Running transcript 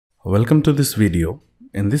Welcome to this video.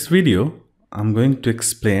 In this video, I'm going to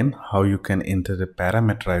explain how you can enter a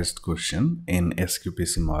parameterized question in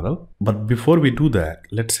SQPC model. But before we do that,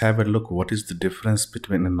 let's have a look what is the difference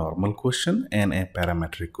between a normal question and a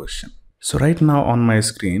parametric question. So right now on my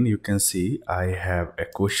screen, you can see I have a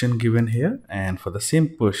question given here, and for the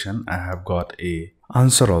same question, I have got a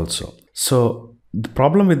answer also. So the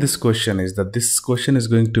problem with this question is that this question is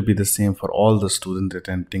going to be the same for all the students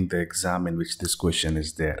attempting the exam in which this question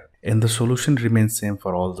is there. And the solution remains same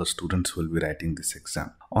for all the students who will be writing this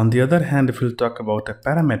exam. On the other hand, if we'll talk about a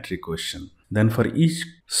parametric question, then for each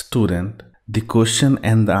student, the question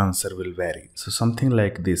and the answer will vary. So something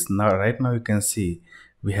like this. Now, right now you can see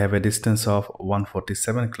we have a distance of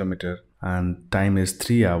 147 kilometer and time is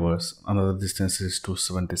 3 hours. Another distance is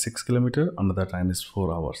 276 kilometer. Another time is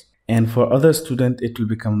 4 hours. And for other student, it will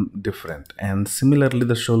become different. And similarly,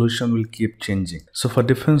 the solution will keep changing. So for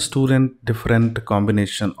different student, different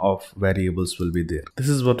combination of variables will be there. This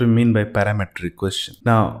is what we mean by parametric question.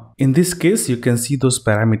 Now, in this case, you can see those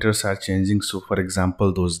parameters are changing. So for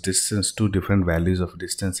example, those distance, two different values of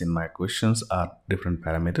distance in my questions are different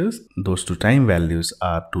parameters. Those two time values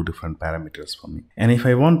are two different parameters for me. And if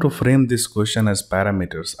I want to frame this question as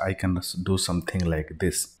parameters, I can do something like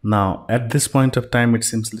this. Now, at this point of time, it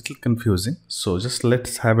seems a little confusing, so just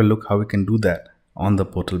let's have a look how we can do that on the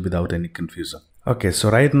portal without any confusion. Okay,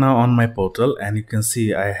 so right now on my portal, and you can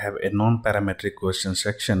see I have a non-parametric question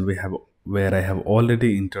section where I have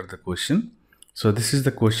already entered the question. So this is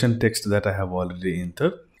the question text that I have already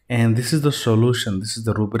entered, and this is the solution. This is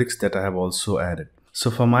the rubrics that I have also added.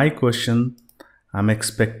 So for my question, I'm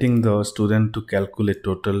expecting the student to calculate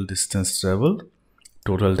total distance traveled,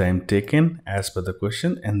 total time taken as per the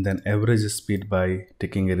question, and then average speed by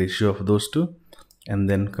taking a ratio of those two, and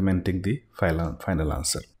then commenting the final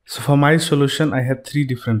answer. So for my solution, I have three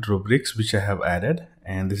different rubrics which I have added,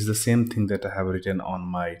 and this is the same thing that I have written on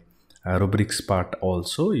my rubrics part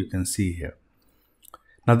also. You can see here.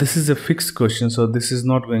 Now this is a fixed question, so this is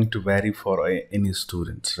not going to vary for any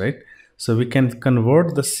students, right? So we can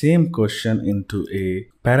convert the same question into a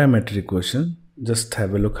parametric question. Just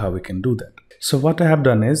have a look how we can do that. So what I have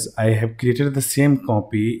done is I have created the same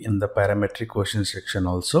copy in the parametric question section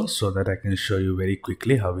also, so that I can show you very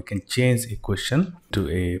quickly how we can change a question to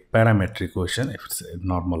a parametric question if it's a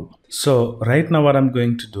normal. So right now what I'm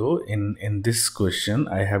going to do in this question,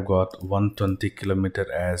 I have got 120 kilometer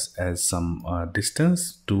as some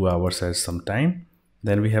distance, 2 hours as some time.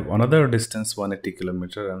 Then we have another distance 180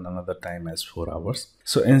 kilometer and another time as 4 hours.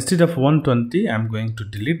 So instead of 120, I'm going to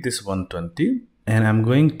delete this 120 and I'm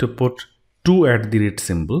going to put 2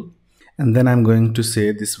 symbol, and then I'm going to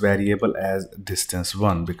say this variable as distance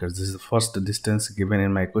 1 because this is the first distance given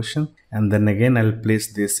in my question, and then again I'll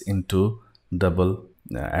place this into double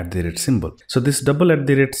symbol. So this double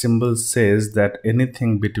symbol says that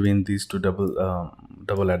anything between these two double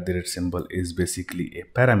symbol is basically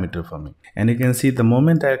a parameter for me. And you can see the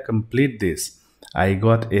moment I complete this, I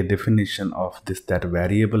got a definition of that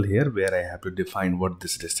variable here where I have to define what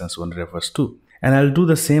this distance 1 refers to. And I'll do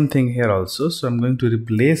the same thing here also. So I'm going to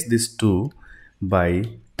replace this 2 by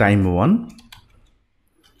time 1.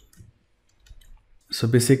 So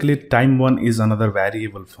basically time 1 is another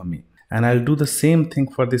variable for me. And I'll do the same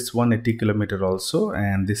thing for this 180 kilometer also.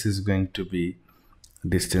 And this is going to be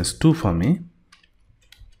distance 2 for me.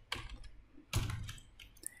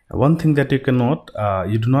 One thing that you can note,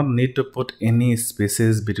 you do not need to put any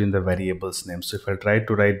spaces between the variables names. So if I try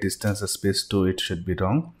to write distance as space 2, it should be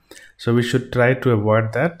wrong. So we should try to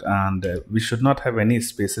avoid that, and we should not have any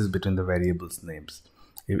spaces between the variables names.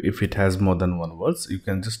 If it has more than one words, you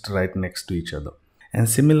can just write next to each other. And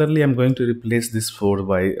similarly, I'm going to replace this 4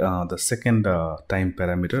 by the second time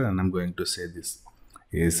parameter, and I'm going to say this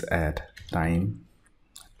is at time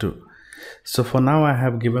 2. So for now I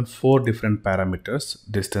have given 4 different parameters: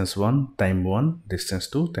 distance 1, time 1, distance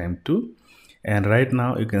 2, time 2. And right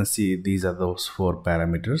now you can see these are those 4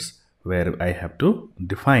 parameters where I have to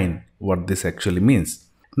define what this actually means.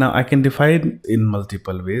 Now I can define in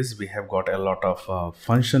multiple ways. We have got a lot of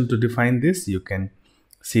function to define this. You can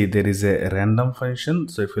see there is a random function.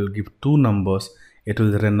 So if we'll give 2 numbers, it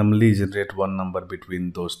will randomly generate one number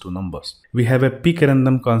between those 2 numbers. We have a pick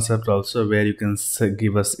random concept also where you can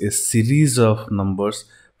give us a series of numbers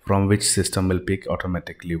from which system will pick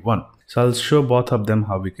automatically one. So I'll show both of them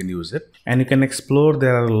how we can use it, and you can explore.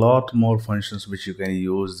 There are a lot more functions which you can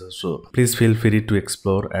use, so please feel free to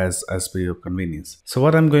explore as per your convenience. So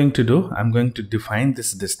what I'm going to do, I'm going to define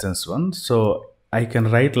this distance 1. So I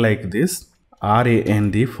can write like this: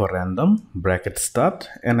 RAND for random, bracket start,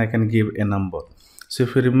 and I can give a number. So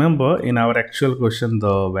if you remember, in our actual question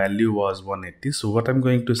the value was 180. So what I'm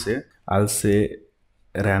going to say, I'll say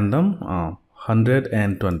random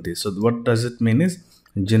 120. So what does it mean is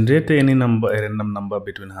generate any number, a random number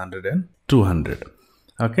between 100 and 200.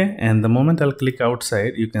 Okay, and the moment I'll click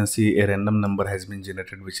outside, you can see a random number has been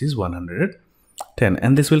generated, which is 110,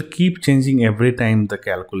 and this will keep changing every time the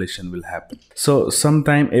calculation will happen. So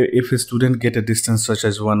sometime if a student get a distance such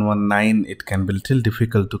as 119, it can be little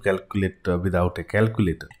difficult to calculate without a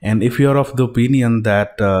calculator. And if you are of the opinion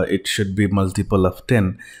that it should be multiple of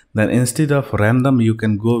 10, then instead of random you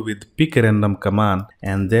can go with pick a random command,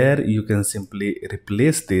 and there you can simply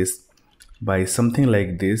replace this by something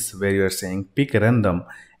like this, where you are saying pick a random,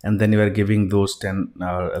 and then you are giving those 10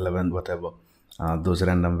 or 11 whatever those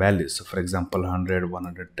random values. So for example 100,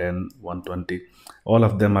 110, 120, all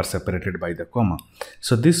of them are separated by the comma.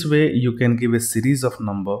 So this way you can give a series of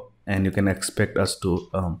number, and you can expect us to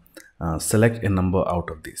select a number out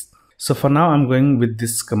of these. So for now I'm going with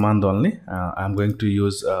this command only. I'm going to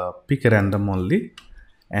use pick a random only,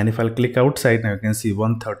 and if I'll click outside, now you can see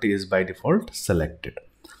 130 is by default selected.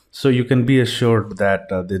 So you can be assured that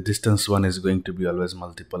the distance one is going to be always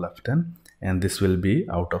multiple of 10, and this will be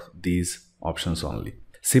out of these options only.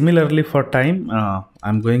 Similarly for time,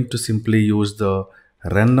 I'm going to simply use the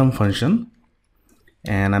random function,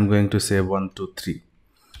 and I'm going to say 1, 2, 3.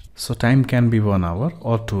 So time can be 1 hour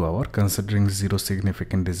or 2 hour considering 0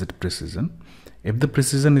 significant digit precision. If the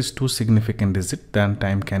precision is 2 significant digit, then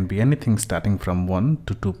time can be anything starting from 1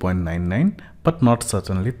 to 2.99, but not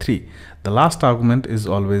certainly 3. The last argument is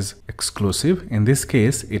always exclusive. In this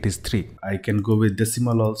case, it is 3. I can go with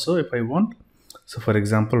decimal also if I want. So for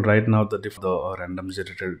example, right now the random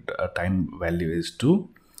generated time value is 2.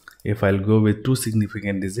 If I'll go with 2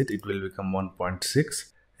 significant digit, it will become 1.6.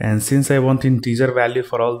 And since I want integer value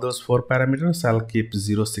for all those 4 parameters, I'll keep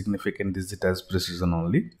 0 significant digit as precision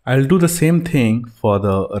only. I'll do the same thing for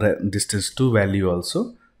the distance 2 value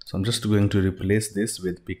also. So I'm just going to replace this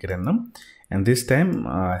with pick random. And this time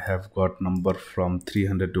I have got number from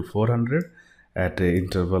 300 to 400 at an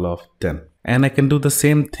interval of 10. And I can do the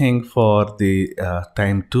same thing for the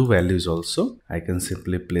time 2 values also. I can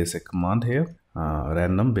simply place a command here.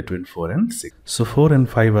 Random between 4 and 6. So 4 and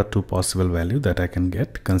 5 are two possible values that I can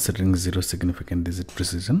get considering 0 significant digit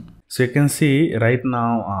precision. So you can see right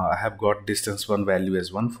now I have got distance 1 value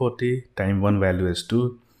as 140, time 1 value as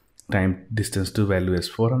 2, time distance 2 value is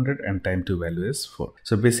 400, and time 2 value is 4.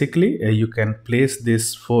 So basically you can place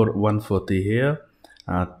this for 140 here,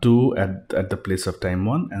 2 at the place of time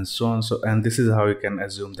 1, and so on. So, and this is how you can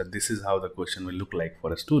assume that this is how the question will look like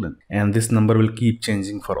for a student, and this number will keep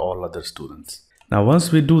changing for all other students. Now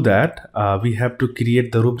once we do that, we have to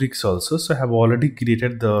create the rubrics also. So I have already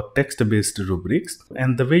created the text-based rubrics,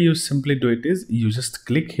 and the way you simply do it is you just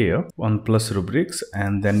click here on plus rubrics,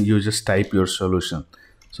 and then you just type your solution.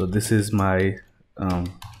 So this is my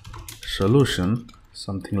solution,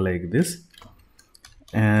 something like this,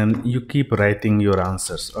 and you keep writing your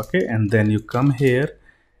answers. Okay, and then you come here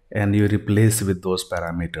and you replace with those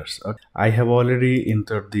parameters. Okay. I have already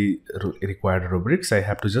entered the required rubrics. I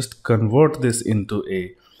have to just convert this into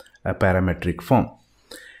a parametric form.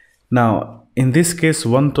 Now in this case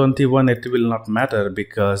 121, it will not matter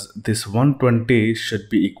because this 120 should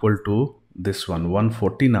be equal to this one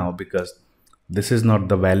 140 now, because this is not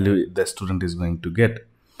the value the student is going to get.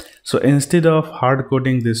 So instead of hard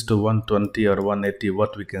coding this to 120 or 180,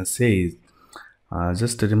 what we can say is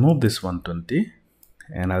just remove this 120,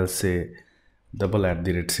 and I'll say double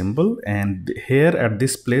 @ symbol, and here at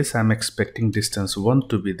this place I'm expecting distance 1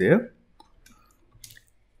 to be there,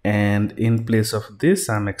 and in place of this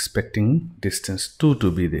I'm expecting distance 2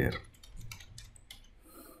 to be there.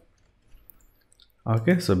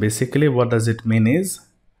 Okay, so basically what does it mean is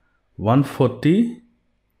 140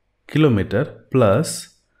 kilometer plus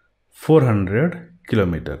 400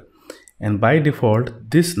 kilometer, and by default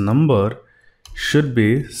this number should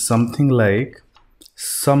be something like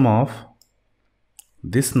sum of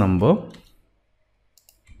this number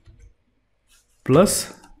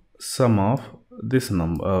plus sum of this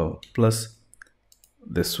number plus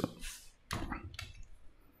this one.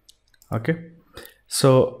 Okay,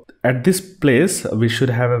 so at this place we should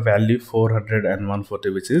have a value 400 and 140,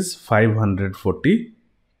 which is 540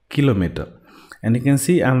 kilometer. And you can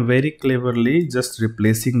see I'm very cleverly just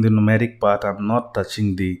replacing the numeric part. I'm not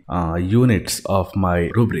touching the units of my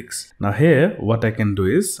rubrics. Now here what I can do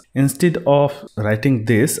is, instead of writing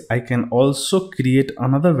this, I can also create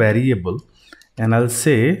another variable, and I'll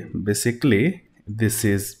say basically this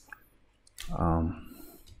is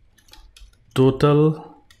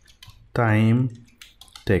total time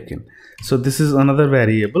taken. So this is another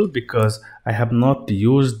variable because I have not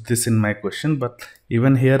used this in my question, but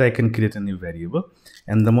even here I can create a new variable.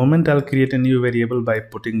 And the moment I'll create a new variable by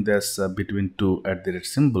putting this between two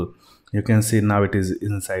symbol, you can see now it is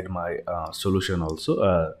inside my solution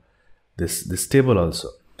also, this table also.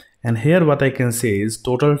 And here what I can say is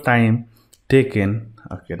total time taken.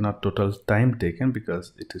 Okay, not total time taken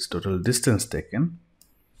because it is total distance taken.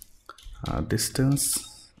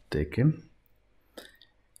 Distance taken.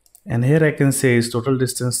 And here I can say is total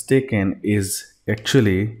distance taken is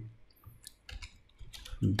actually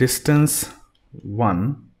distance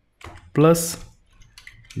 1 plus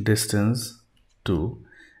distance 2.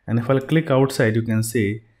 And if I'll click outside, you can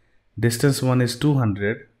see distance 1 is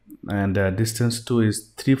 200 and distance 2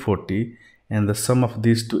 is 340, and the sum of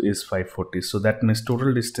these two is 540. So that means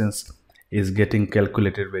total distance is getting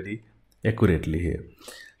calculated very accurately here.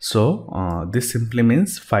 So this simply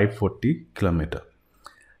means 540 kilometer.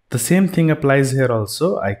 The same thing applies here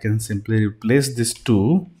also. I can simply replace this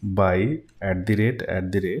 2 by at the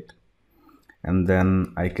rate, and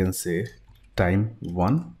then I can say time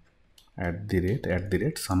 1 at the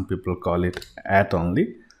rate. Some people call it at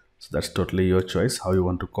only, so that's totally your choice how you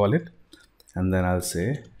want to call it. And then I'll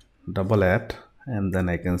say double at, and then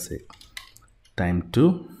I can say time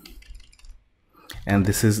 2. And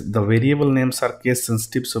this is the variable names are case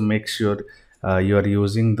sensitive, so make sure you are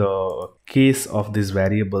using the case of these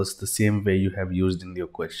variables the same way you have used in your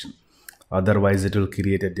question. Otherwise it will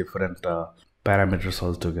create a different parameters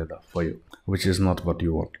altogether for you, which is not what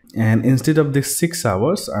you want. And instead of this 6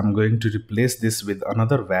 hours, I'm going to replace this with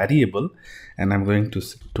another variable, and I'm going to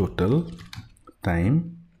say total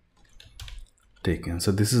time taken.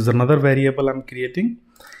 So this is another variable I'm creating,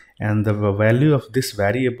 and the value of this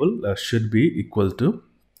variable should be equal to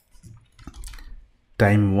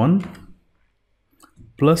time 1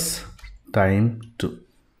 plus time 2.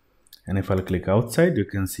 And if I'll click outside, you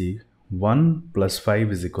can see 1 plus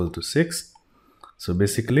 5 is equal to 6. So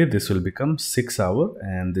basically this will become 6 hour,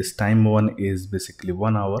 and this time 1 is basically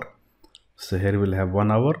 1 hour. So here we'll have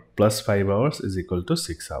 1 hour plus 5 hours is equal to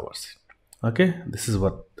 6 hours. Okay, this is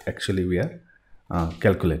what actually we are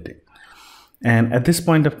calculating. And at this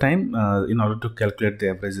point of time, in order to calculate the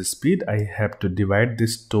average speed, I have to divide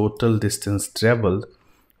this total distance traveled,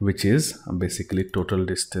 which is basically total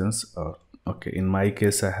distance. Okay, in my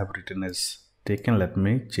case I have written as taken. Let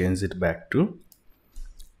me change it back to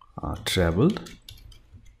traveled.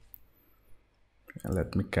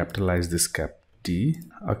 Let me capitalize this cap T.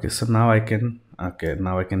 Okay, so now I can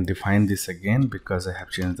define this again because I have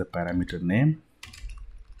changed the parameter name.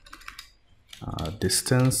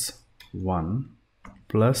 Distance 1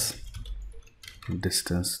 plus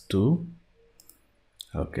distance 2.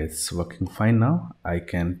 Okay, it's working fine now. I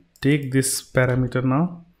can take this parameter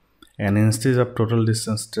now, and instead of total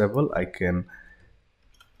distance travel, I can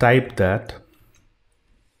type that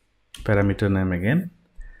parameter name again.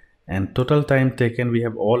 And total time taken, we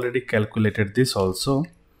have already calculated this also,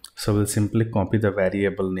 so we'll simply copy the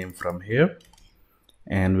variable name from here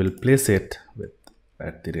and we'll place it with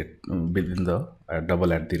at the rate within the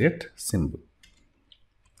double at the rate symbol.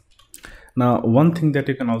 Now one thing that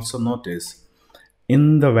you can also notice,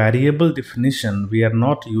 in the variable definition we are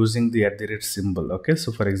not using the at the rate symbol. Okay,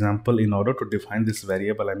 so for example, in order to define this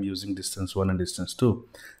variable, I'm using distance 1 and distance 2,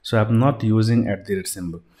 so I'm not using at the rate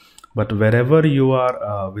symbol. But wherever you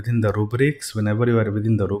are within the rubrics, whenever you are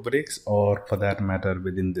within the rubrics, or for that matter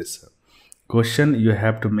within this question, you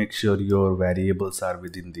have to make sure your variables are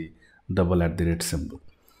within the double at the rate symbol.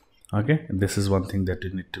 Okay, this is one thing that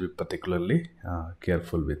you need to be particularly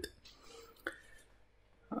careful with.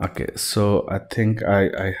 Okay, so I think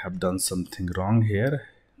I have done something wrong here.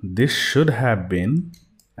 This should have been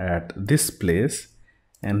at this place,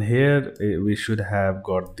 and here we should have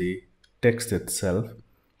got the text itself,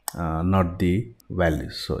 not the value.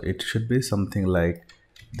 So it should be something like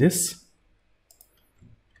this.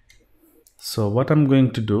 So what I'm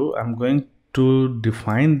going to do, I'm going to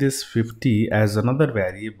define this 50 as another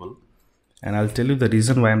variable, and I'll tell you the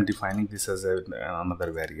reason why I'm defining this as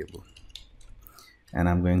another variable. And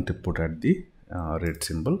I'm going to put at the rate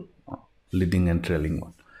symbol, leading and trailing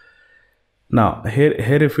one. Now here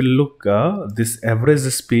if we look, this average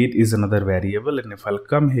speed is another variable, and if I'll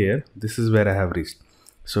come here, this is where I have reached.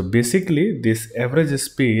 So basically this average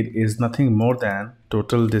speed is nothing more than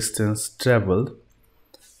total distance traveled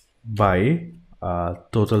by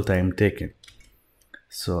total time taken.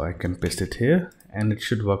 So I can paste it here and it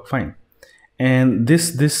should work fine. And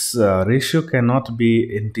this ratio cannot be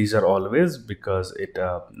integer always, because it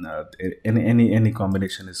any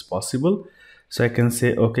combination is possible. So I can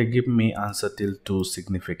say, okay, give me answer till 2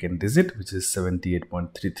 significant digit, which is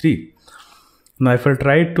 78.33. Now, if I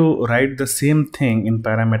try to write the same thing in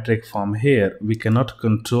parametric form here, we cannot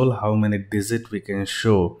control how many digits we can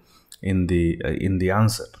show in the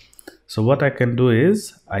answer. So what I can do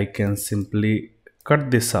is I can simply cut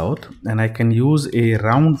this out and I can use a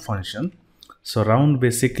round function. So round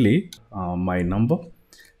basically my number.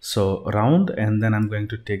 So round, and then I'm going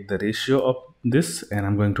to take the ratio of this and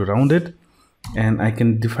I'm going to round it, and I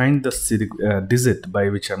can define the digit by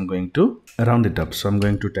which I'm going to round it up. So I'm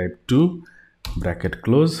going to type 2 bracket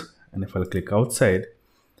close, and if I'll click outside,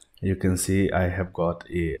 you can see I have got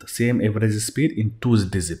the same average speed in 2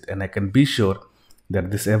 digit, and I can be sure that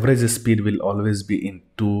this average speed will always be in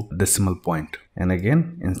 2 decimal point. And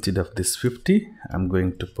again, instead of this 50, I'm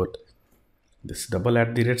going to put this double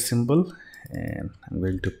 @ symbol, and I'm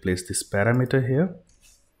going to place this parameter here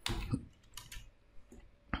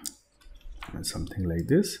and something like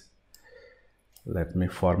this. Let me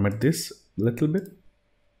format this a little bit.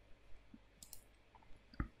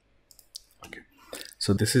 Okay,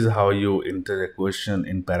 so this is how you enter a question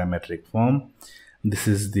in parametric form. This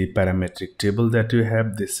is the parametric table that you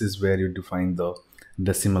have. This is where you define the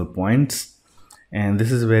decimal points, and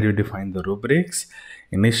this is where you define the rubrics.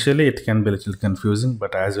 Initially it can be a little confusing,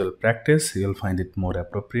 but as you'll practice, you'll find it more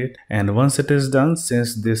appropriate. And once it is done,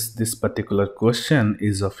 since this particular question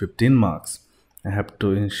is of 15 marks, I have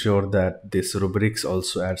to ensure that this rubrics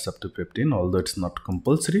also adds up to 15, although it's not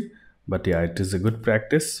compulsory, but yeah, it is a good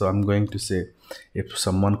practice. So I'm going to say, if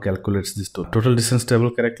someone calculates this total distance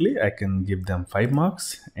table correctly, I can give them 5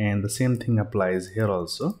 marks, and the same thing applies here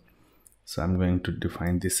also. So I'm going to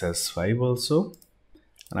define this as 5 also,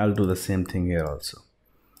 and I'll do the same thing here also.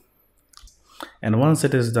 And once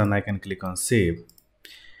it is done, I can click on save.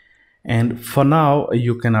 And for now,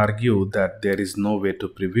 you can argue that there is no way to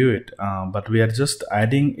preview it, but we are just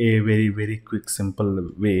adding a very quick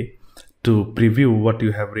simple way to preview what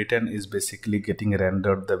you have written is basically getting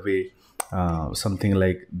rendered the way something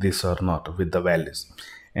like this or not with the values.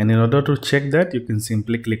 And in order to check that, you can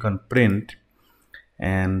simply click on print,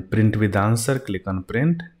 and print with answer, click on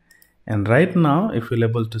print. And right now, if you're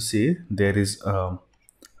able to see, there is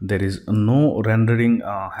no rendering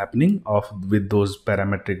happening with those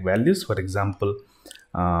parametric values. For example,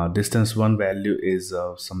 distance 1 value is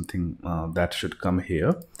something that should come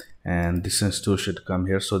here, and distance 2 should come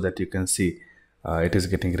here, so that you can see it is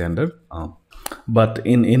getting rendered. But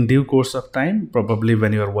in due course of time, probably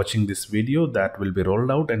when you are watching this video, that will be rolled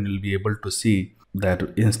out, and you'll be able to see that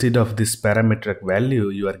instead of this parametric value,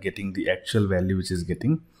 you are getting the actual value which is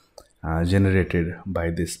getting generated by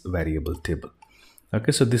this variable table.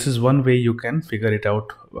 Okay, so this is one way you can figure it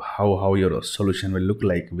out, how your solution will look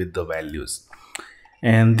like with the values.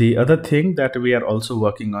 And the other thing that we are also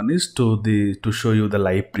working on is to show you the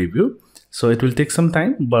live preview. So it will take some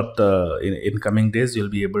time, but in coming days you'll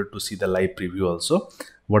be able to see the live preview also.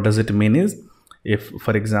 What does it mean is, if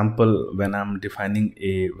for example, when I'm defining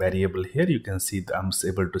a variable here, you can see that I'm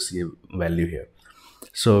able to see a value here.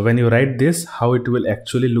 So when you write this, how it will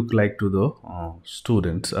actually look like to the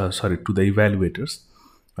students, to the evaluators.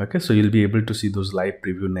 Okay, so you'll be able to see those live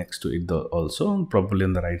preview next to it also, probably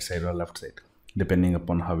on the right side or left side, depending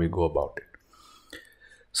upon how we go about it.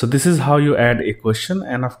 So this is how you add a question.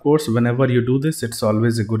 And of course, whenever you do this, it's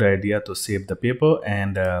always a good idea to save the paper.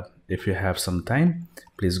 And if you have some time,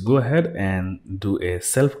 please go ahead and do a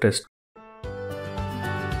self-test.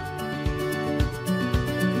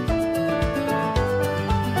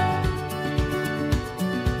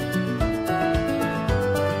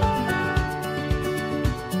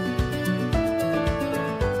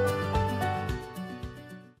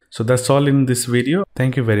 So that's all in this video.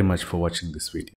 Thank you very much for watching this video.